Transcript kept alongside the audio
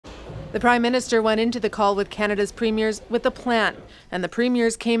The Prime Minister went into the call with Canada's premiers with a plan, and the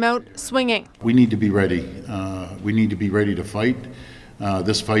premiers came out swinging. We need to be ready. We need to be ready to fight.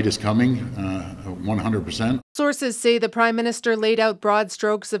 This fight is coming, 100%. Sources say the Prime Minister laid out broad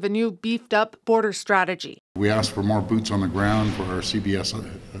strokes of a new beefed-up border strategy. We asked for more boots on the ground for our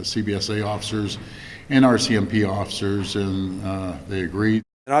CBSA officers and our CMP officers, and they agreed.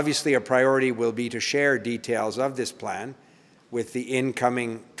 And obviously, a priority will be to share details of this plan with the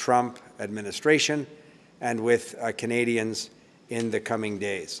incoming Trump administration and with Canadians in the coming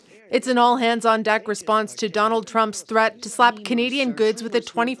days. It's an all-hands-on-deck response to Donald Trump's threat to slap Canadian goods with a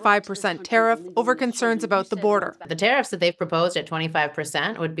 25% tariff over concerns about the border. The tariffs that they've proposed at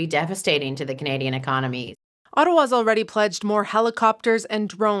 25% would be devastating to the Canadian economy. Ottawa's already pledged more helicopters and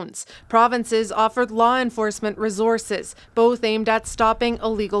drones. Provinces offered law enforcement resources, both aimed at stopping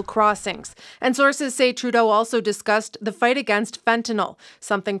illegal crossings. And sources say Trudeau also discussed the fight against fentanyl,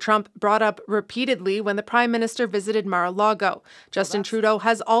 something Trump brought up repeatedly when the Prime Minister visited Mar-a-Lago. Justin Trudeau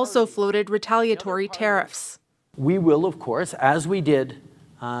has also floated retaliatory tariffs. We will, of course, as we did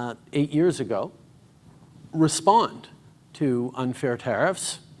 8 years ago, respond to unfair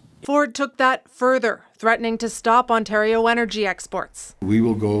tariffs. Ford took that further, threatening to stop Ontario energy exports. We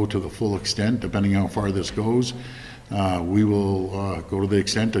will go to the full extent, depending how far this goes. We will go to the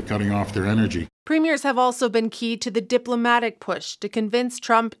extent of cutting off their energy. Premiers have also been key to the diplomatic push to convince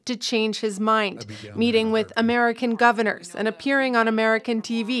Trump to change his mind, meeting with American governors and appearing on American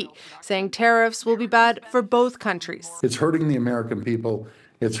TV, saying tariffs will be bad for both countries. It's hurting the American people.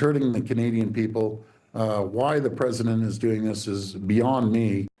 It's hurting the Canadian people. Why the president is doing this is beyond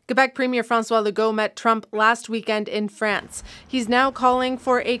me. Quebec Premier François Legault met Trump last weekend in France. He's now calling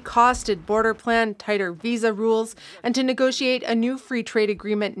for a costed border plan, tighter visa rules, and to negotiate a new free trade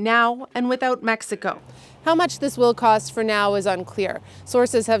agreement now and without Mexico. How much this will cost for now is unclear.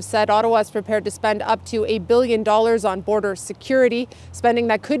 Sources have said Ottawa is prepared to spend up to $1 billion on border security, spending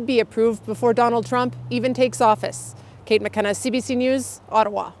that could be approved before Donald Trump even takes office. Kate McKenna, CBC News,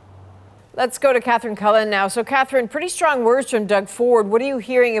 Ottawa. Let's go to Catherine Cullen now. So, Catherine, pretty strong words from Doug Ford. What are you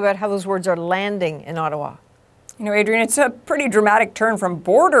hearing about how those words are landing in Ottawa? You know, Adrienne, it's a pretty dramatic turn from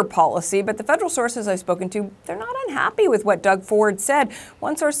border policy, but the federal sources I've spoken to, they're not unhappy with what Doug Ford said.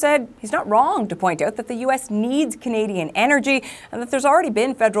 One source said he's not wrong to point out that the U.S. needs Canadian energy and that there's already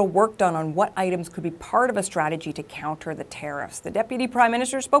been federal work done on what items could be part of a strategy to counter the tariffs. The Deputy Prime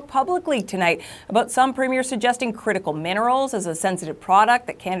Minister spoke publicly tonight about some premiers suggesting critical minerals as a sensitive product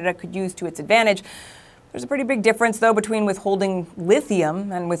that Canada could use to its advantage. There's a pretty big difference, though, between withholding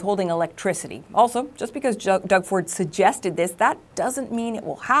lithium and withholding electricity. Also, just because Doug Ford suggested this, that doesn't mean it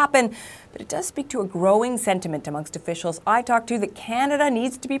will happen, but it does speak to a growing sentiment amongst officials I talked to that Canada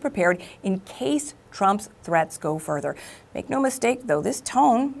needs to be prepared in case Trump's threats go further. Make no mistake, though, this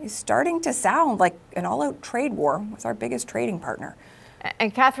tone is starting to sound like an all-out trade war with our biggest trading partner.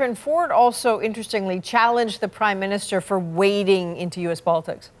 And Catherine, Ford also, interestingly, challenged the Prime Minister for wading into U.S.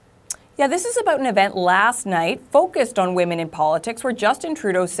 politics. Yeah, this is about an event last night focused on women in politics where Justin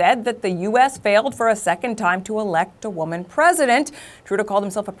Trudeau said that the U.S. failed for a second time to elect a woman president. Trudeau called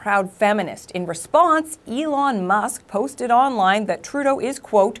himself a proud feminist. In response, Elon Musk posted online that Trudeau is,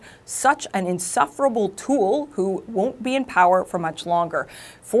 quote, such an insufferable tool who won't be in power for much longer.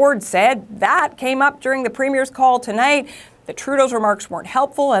 Ford said that came up during the Premier's call tonight, that Trudeau's remarks weren't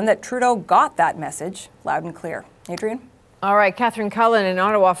helpful and that Trudeau got that message loud and clear. Adrienne? All right, Catherine Cullen in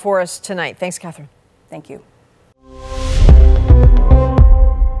Ottawa for us tonight. Thanks, Catherine. Thank you.